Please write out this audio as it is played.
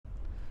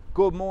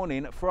Good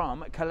morning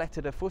from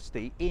Caleta De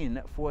Fuste in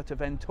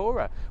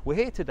Fuerteventura. We're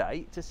here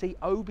today to see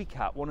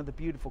Obicat, one of the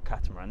beautiful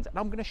catamarans, and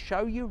I'm going to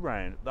show you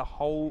around the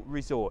whole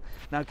resort.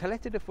 Now,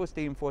 Caleta De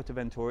Fuste in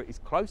Fuerteventura is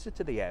closer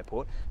to the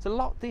airport. It's a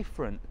lot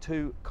different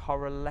to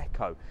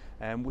Coralejo,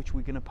 which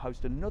we're going to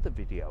post another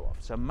video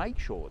of. So make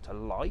sure to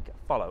like,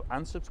 follow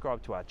and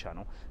subscribe to our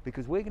channel,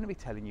 because we're going to be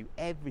telling you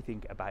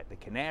everything about the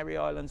Canary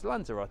Islands,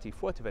 Lanzarote,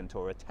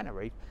 Fuerteventura,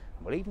 Tenerife,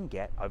 and we'll even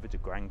get over to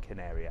Gran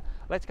Canaria.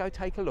 Let's go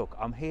take a look.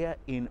 I'm here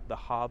in the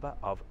harbour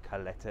of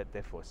Caleta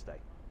De Fuste.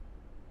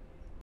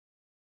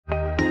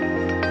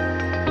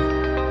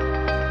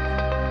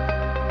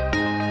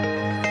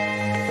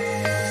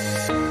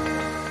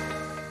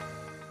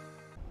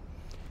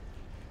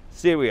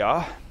 So here we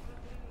are.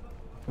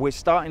 We're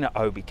starting at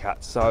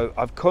Obicat. So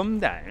I've come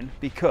down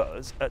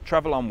because at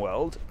TravelON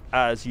World,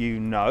 as you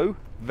know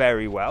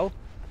very well,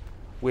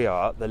 we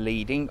are the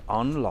leading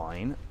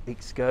online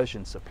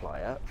excursion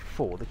supplier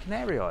for the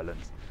Canary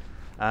Islands.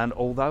 And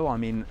although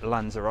I'm in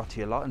Lanzarote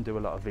a lot and do a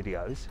lot of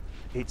videos,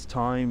 it's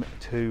time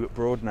to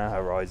broaden our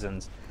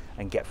horizons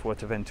and get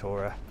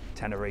Fuerteventura,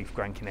 Tenerife,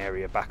 Gran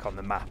Canaria back on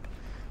the map,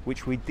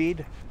 which we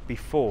did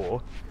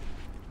before,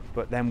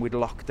 but then with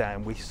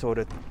lockdown, we sort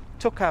of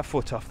took our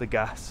foot off the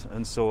gas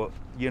and thought,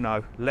 you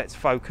know, let's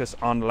focus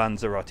on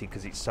Lanzarote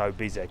because it's so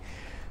busy.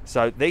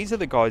 So these are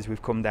the guys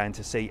we've come down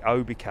to see,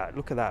 Obicat.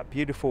 Look at that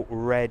beautiful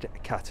red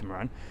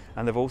catamaran,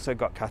 and they've also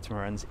got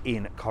catamarans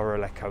in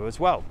Coralejo as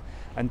well.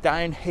 And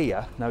down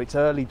here, now it's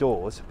early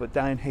doors, but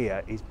down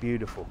here is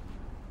beautiful.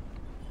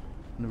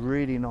 And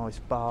really nice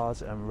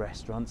bars and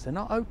restaurants. They're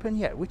not open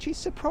yet, which is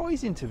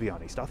surprising, to be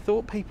honest. I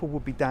thought people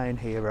would be down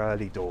here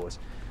early doors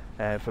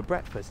for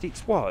breakfast.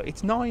 It's what?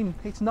 It's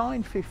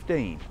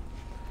 9:15.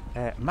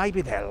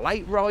 Maybe they're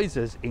late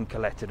risers in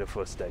Caleta De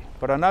Fuste,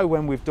 but I know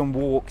when we've done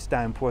walks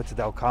down Puerto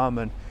del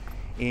Carmen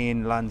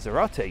in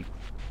Lanzarote,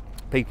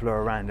 people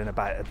are around and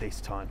about at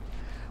this time.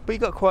 But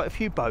you've got quite a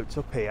few boats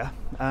up here,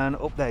 and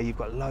up there you've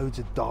got loads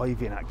of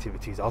diving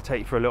activities. I'll take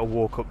you for a little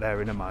walk up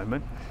there in a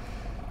moment.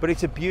 But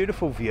it's a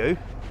beautiful view.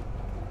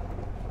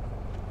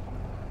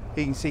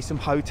 You can see some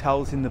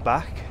hotels in the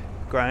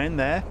background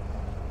there.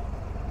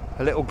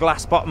 A little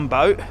glass bottom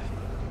boat.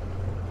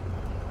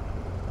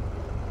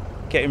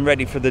 Getting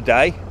ready for the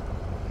day.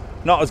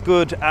 Not as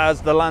good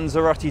as the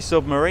Lanzarote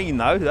submarine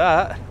though,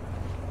 that.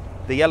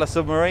 The yellow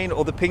submarine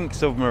or the pink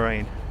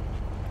submarine.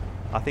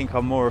 I think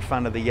I'm more a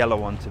fan of the yellow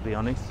one, to be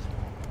honest.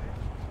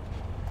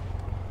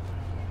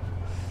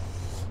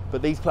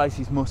 But these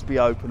places must be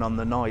open on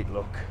the night,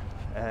 look.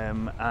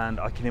 And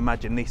I can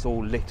imagine this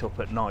all lit up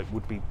at night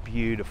would be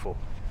beautiful.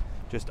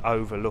 Just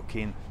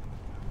overlooking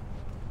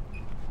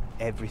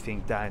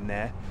everything down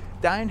there.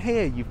 Down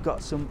here you've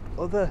got some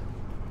other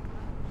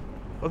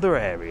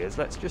areas.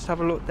 Let's just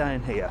have a look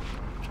down here.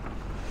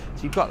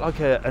 So you've got like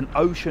an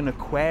ocean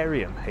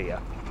aquarium here,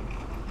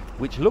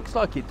 which looks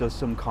like it does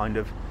some kind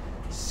of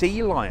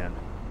sea lion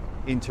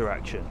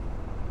interaction.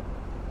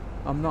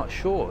 I'm not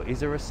sure. Is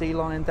there a sea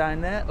lion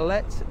down there?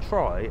 Let's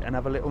try and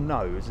have a little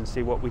nose and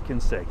see what we can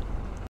see.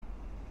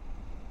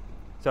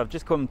 So I've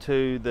just come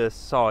to the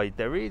side.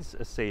 There is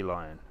a sea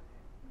lion,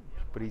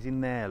 but he's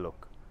in there,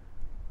 look.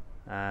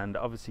 And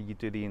obviously you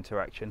do the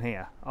interaction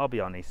here. I'll be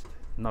honest,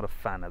 not a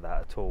fan of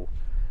that at all.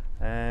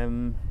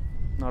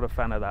 Not a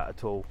fan of that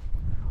at all.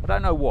 I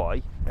don't know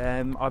why.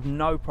 I've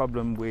no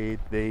problem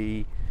with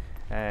the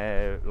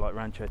like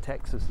Rancho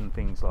Texas and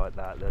things like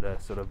that that are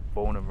sort of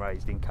born and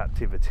raised in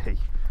captivity.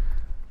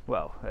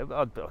 Well,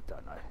 I don't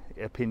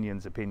know.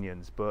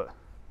 Opinions, but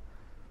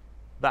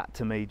that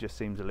to me just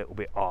seems a little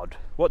bit odd.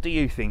 What do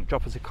you think?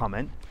 Drop us a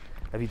comment.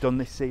 Have you done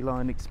this sea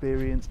lion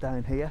experience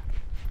down here?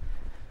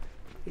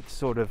 It's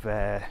sort of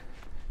a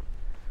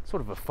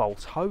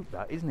false hope,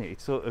 that, isn't it?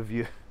 It's sort of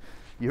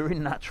you're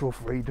in natural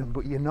freedom,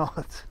 but you're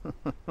not.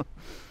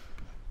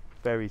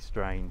 Very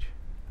strange.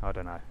 I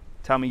don't know.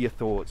 Tell me your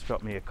thoughts.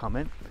 Drop me a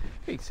comment.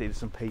 You can see there's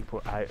some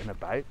people out and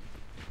about.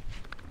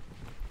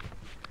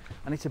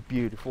 And it's a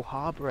beautiful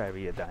harbour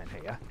area down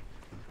here.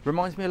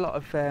 Reminds me a lot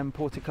of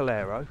Puerto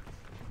Calero,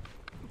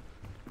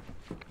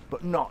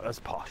 but not as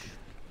posh.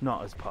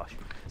 Not as posh.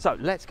 So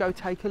let's go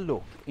take a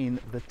look in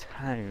the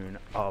town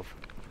of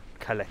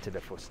Caleta De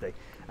Fuste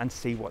and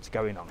see what's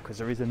going on, because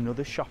there is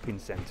another shopping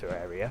centre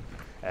area,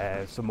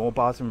 some more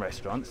bars and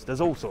restaurants.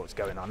 There's all sorts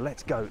going on.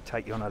 Let's go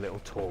take you on a little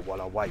tour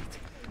while I wait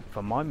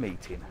for my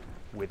meeting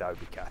with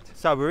Obicat.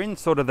 So we're in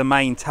sort of the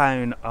main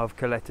town of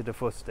Caleta De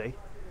Fuste,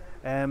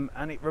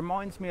 and it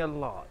reminds me a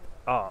lot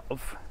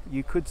of,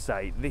 you could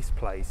say this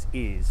place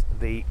is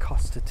the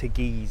Costa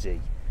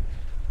Teguise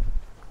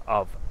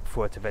of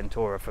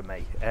Fuerteventura for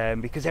me,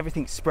 because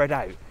everything's spread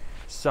out.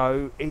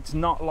 So it's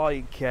not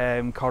like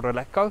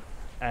Coralejo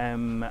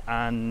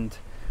and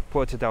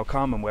Puerto del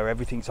Carmen, where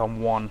everything's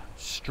on one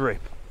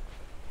strip.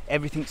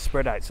 Everything's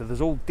spread out, so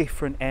there's all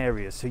different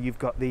areas. So you've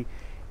got the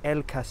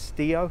El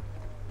Castillo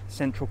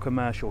Central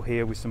Commercial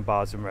here with some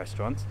bars and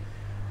restaurants,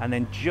 and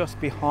then just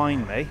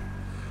behind me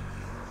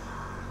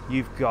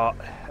you've got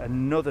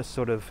another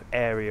sort of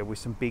area with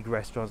some big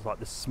restaurants like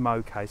the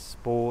Smokehouse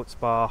Sports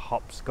Bar,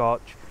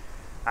 Hopscotch,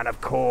 And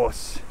of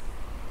course,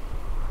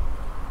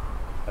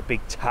 a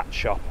big tat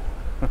shop,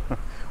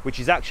 which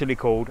is actually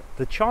called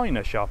the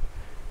China shop.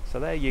 So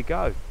there you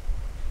go.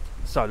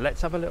 So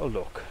let's have a little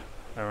look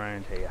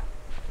around here.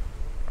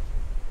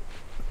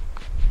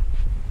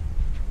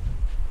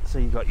 So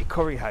you've got your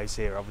curry house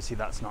here, obviously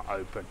that's not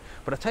open.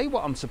 But I tell you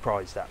what I'm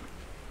surprised at.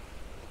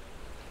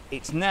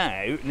 It's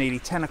now nearly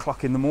 10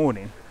 o'clock in the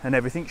morning and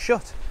everything's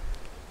shut.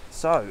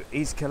 So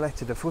is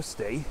Caleta De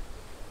Fuste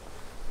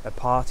a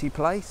party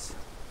place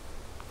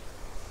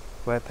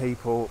where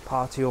people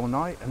party all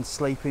night and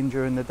sleep in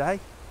during the day?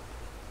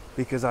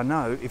 Because I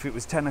know if it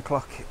was 10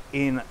 o'clock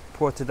in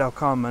Puerto del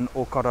Carmen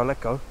or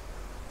Coraleco,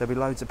 there'd be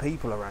loads of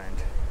people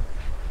around.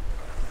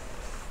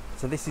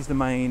 So this is the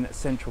main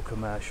central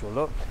commercial.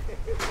 Look,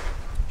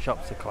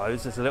 shops are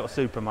closed. There's a little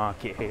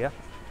supermarket here.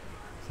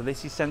 So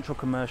this is Central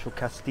Commercial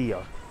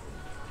Castillo,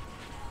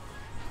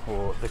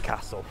 or the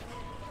castle.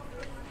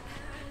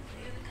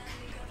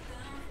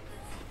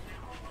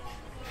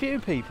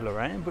 Few people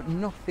around, but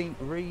nothing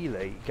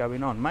really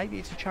going on. Maybe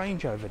it's a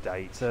changeover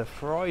day. It's a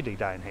Friday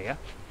down here.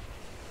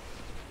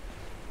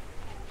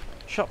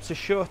 Shops are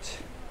shut.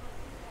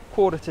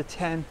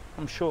 9:45.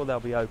 I'm sure they'll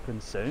be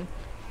open soon.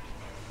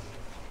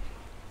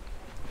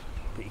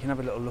 But you can have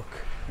a little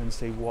look and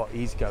see what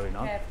is going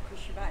on.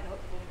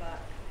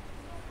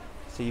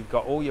 So you've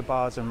got all your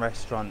bars and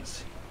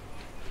restaurants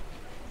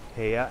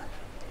here.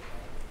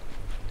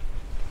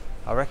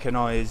 I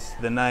recognise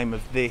the name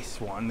of this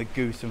one, the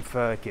Goose and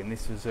Firkin.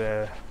 This was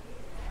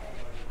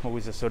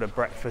always a sort of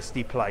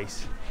breakfasty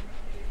place.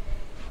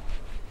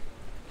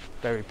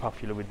 Very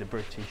popular with the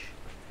British.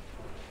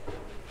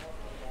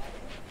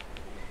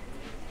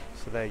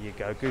 So there you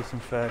go, Goose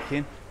and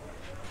Firkin.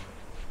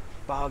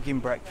 Bargain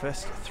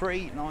breakfast,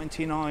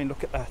 $3.99.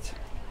 Look at that.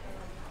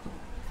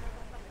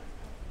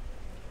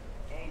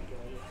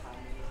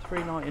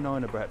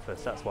 $3.99 a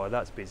breakfast. That's why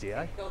that's busy,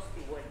 eh?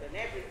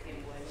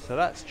 So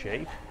that's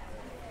cheap.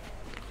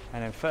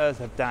 And then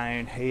further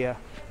down here,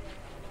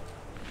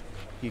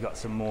 you got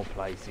some more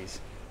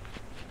places.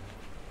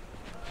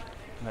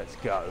 Let's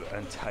go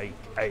and take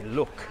a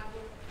look.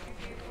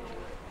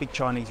 Big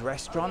Chinese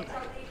restaurant.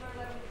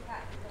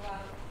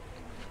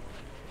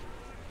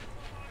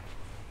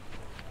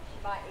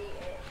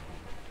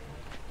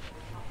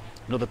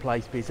 Another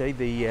place busy,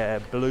 the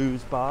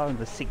Blues Bar and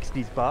the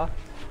 60s Bar.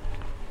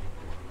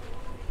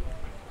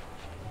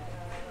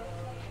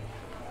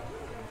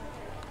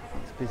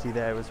 It's busy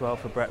there as well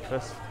for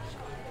breakfast.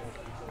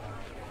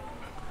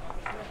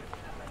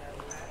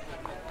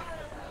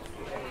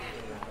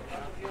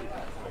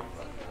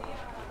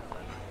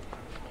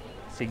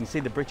 So you can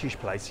see the British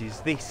places.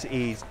 This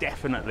is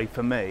definitely,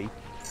 for me,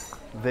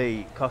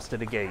 the Costa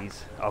de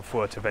Geese of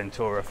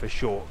Fuerteventura for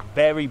sure.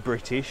 Very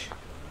British.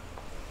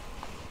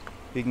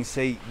 You can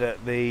see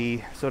that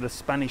the sort of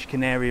Spanish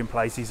Canarian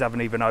places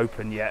haven't even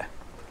opened yet.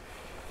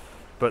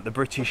 But the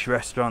British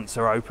restaurants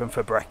are open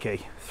for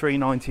brekkie.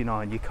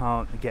 $3.99.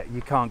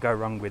 You can't go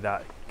wrong with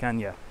that, can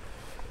you?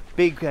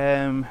 Big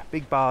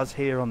bars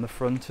here on the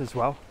front as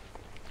well.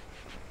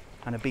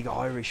 And a big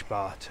Irish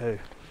bar too.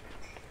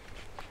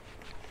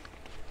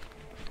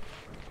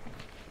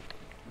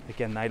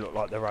 Again, they look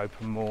like they're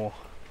open more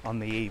on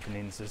the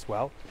evenings as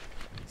well.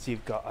 So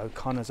you've got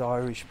O'Connor's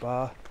Irish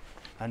Bar,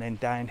 and then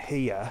down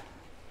here,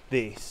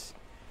 this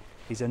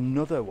is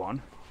another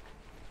one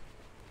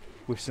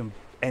with some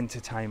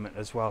entertainment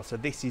as well. So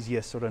this is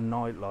your sort of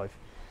nightlife.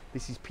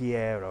 This is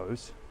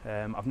Piero's.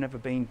 I've never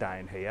been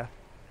down here,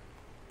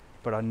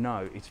 but I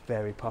know it's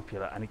very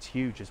popular and it's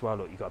huge as well.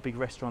 Look, you've got a big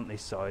restaurant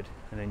this side,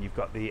 and then you've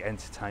got the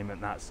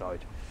entertainment that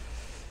side.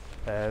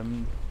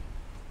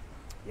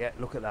 Yeah,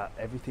 look at that.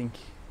 Everything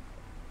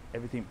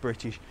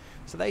British.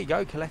 So there you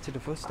go, Caleta De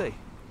Fuste.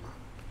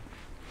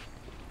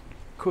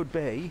 Could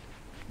be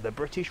the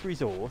British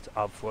resort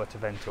of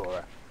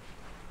Fuerteventura.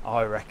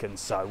 I reckon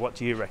so. What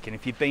do you reckon?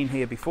 If you've been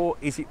here before,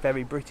 is it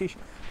very British?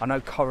 I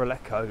know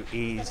Coraleco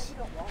is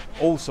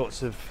all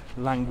sorts of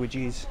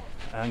languages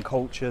and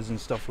cultures and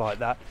stuff like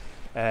that.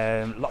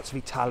 Lots of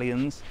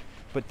Italians,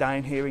 but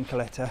down here in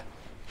Caleta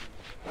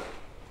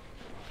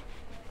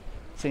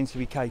seems to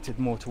be catered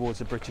more towards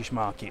the British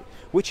market,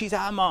 which is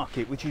our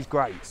market, which is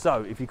great.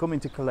 So if you come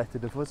into Caleta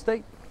De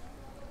Fuste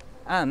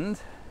and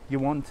you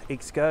want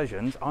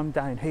excursions, I'm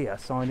down here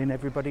signing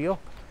everybody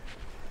up,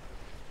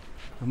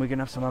 and we're going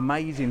to have some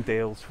amazing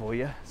deals for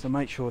you, so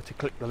make sure to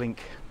click the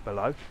link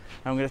below. And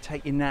I'm going to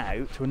take you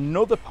now to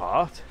another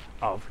part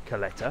of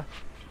Caleta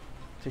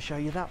to show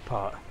you that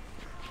part.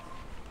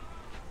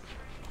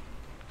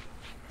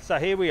 So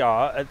here we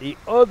are at the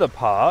other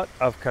part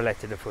of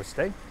Caleta De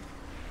Fuste,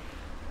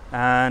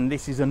 and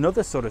this is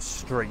another sort of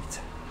street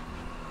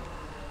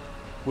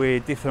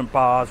with different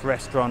bars,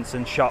 restaurants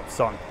and shops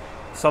on.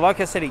 So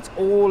like I said, it's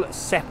all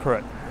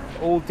separate,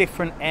 all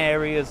different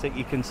areas that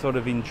you can sort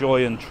of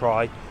enjoy and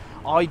try.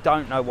 I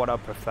don't know what I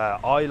prefer.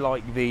 I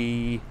like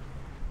the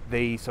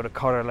sort of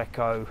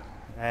Coraleco,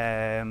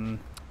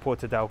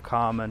 Puerto del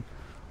Carmen,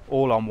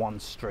 all on one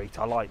street.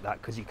 I like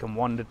that because you can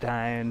wander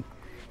down.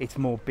 It's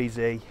more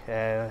busy,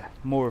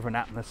 more of an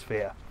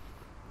atmosphere.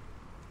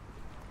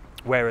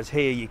 Whereas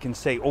here you can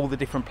see all the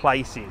different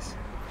places.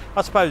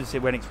 I suppose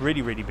when it's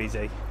really, really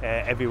busy,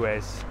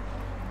 everywhere's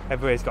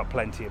got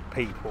plenty of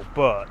people,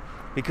 but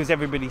because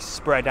everybody's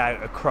spread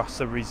out across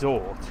the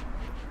resort,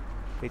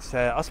 it's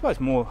I suppose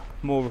more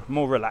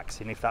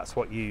relaxing if that's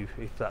what you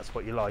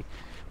like.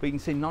 But you can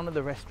see none of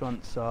the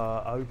restaurants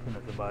are open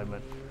at the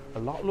moment. A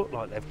lot look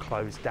like they've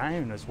closed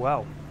down as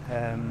well.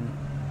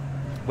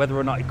 Whether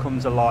or not it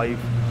comes alive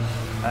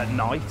at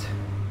night,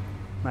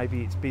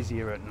 maybe it's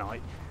busier at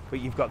night. But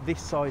you've got this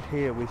side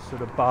here with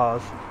sort of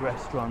bars,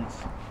 restaurants.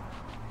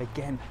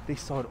 Again,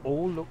 this side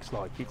all looks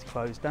like it's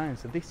closed down,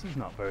 so this is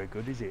not very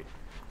good, is it?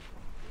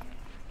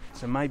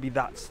 So maybe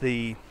that's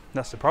the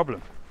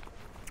problem.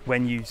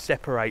 When you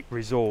separate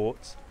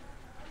resorts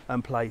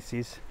and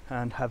places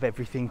and have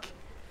everything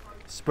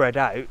spread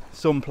out,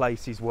 some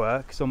places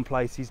work, some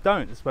places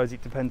don't. I suppose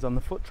it depends on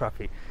the foot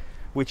traffic,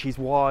 which is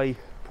why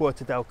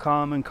Puerto del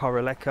Carmen,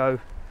 Corralejo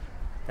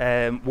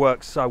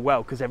works so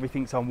well, because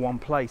everything's on one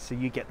place, so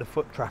you get the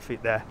foot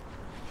traffic there.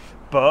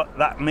 But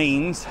that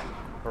means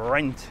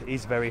rent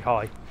is very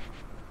high.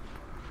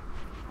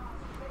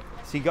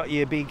 So you got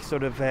your big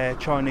sort of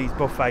Chinese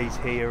buffets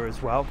here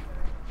as well.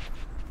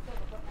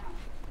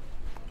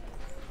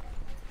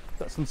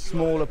 Got some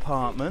small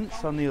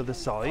apartments on the other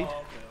side,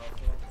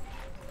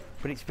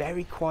 but it's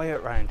very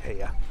quiet around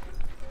here.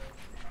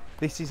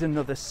 This is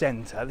another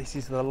centre. This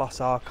is the Los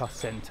Arcos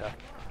Centre,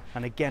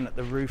 and again at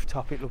the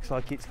rooftop it looks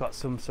like it's got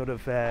some sort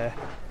of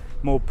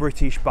more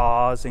British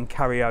bars and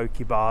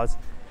karaoke bars,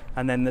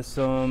 and then there's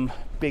some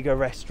bigger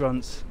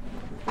restaurants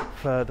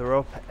further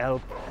up, El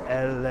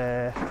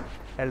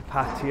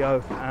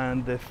Patio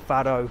and the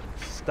Faro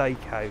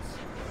Steakhouse.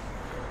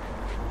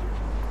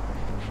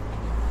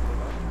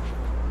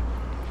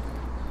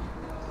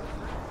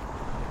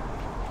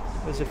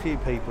 There's a few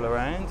people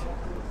around.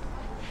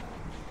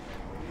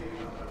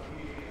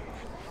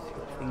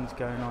 Got things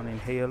going on in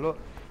here, look.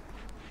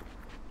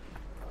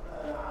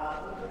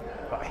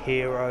 Got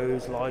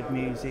heroes, live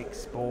music,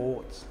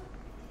 sports.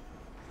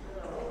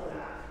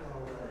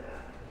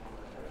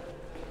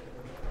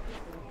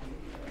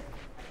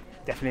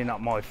 Definitely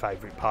not my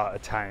favourite part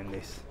of town,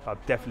 this. I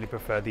definitely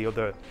prefer the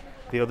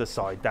other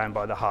side, down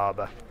by the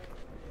harbour.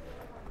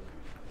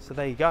 So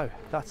there you go.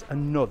 That's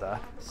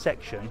another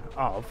section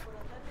of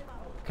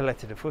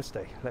Caleta De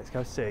Fuste. Let's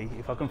go see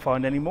if I can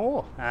find any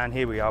more. And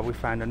here we are, we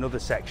found another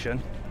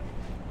section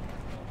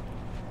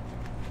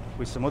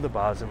with some other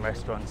bars and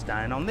restaurants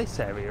down on this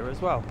area as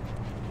well.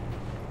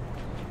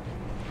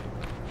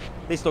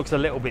 This looks a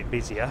little bit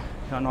busier.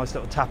 Got a nice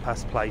little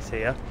tapas place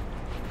here.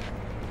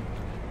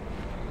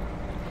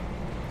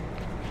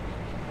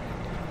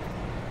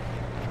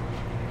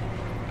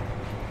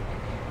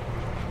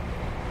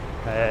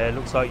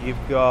 Looks like you've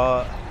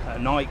got a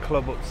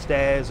nightclub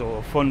upstairs, or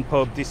a fun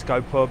pub,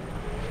 disco pub.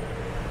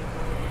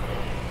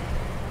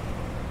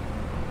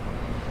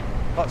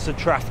 Lots of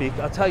traffic.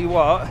 I'll tell you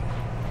what,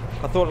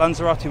 I thought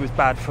Lanzarote was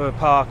bad for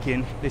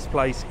parking. This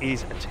place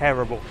is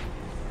terrible.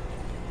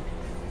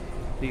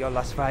 You got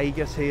Las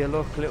Vegas here,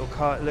 look, little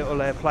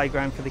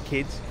playground for the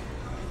kids.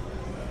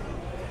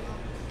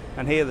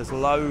 And here there's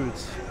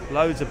loads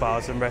of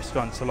bars and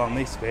restaurants along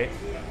this bit.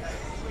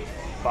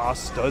 Bar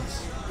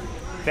studs.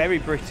 Very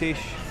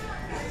British,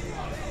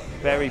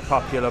 very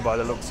popular by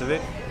the looks of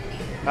it.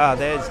 Ah,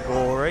 there's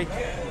Gory.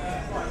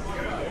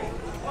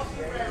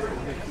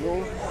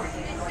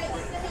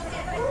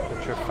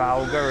 The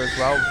Trafalgar as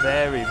well,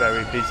 very,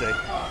 very busy.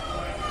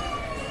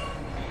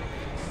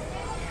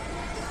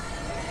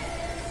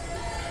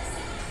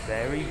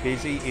 Very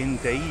busy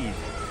indeed.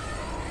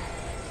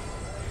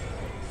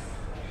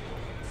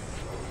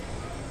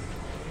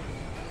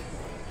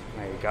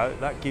 There you go,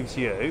 that gives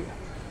you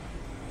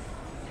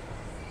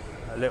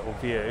a little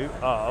view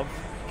of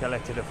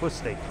Caleta De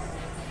Fuste.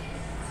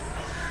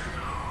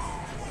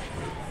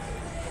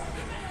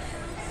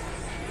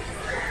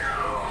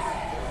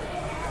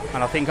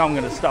 And I think I'm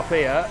going to stop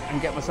here and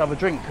get myself a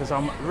drink because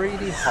I'm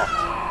really hot.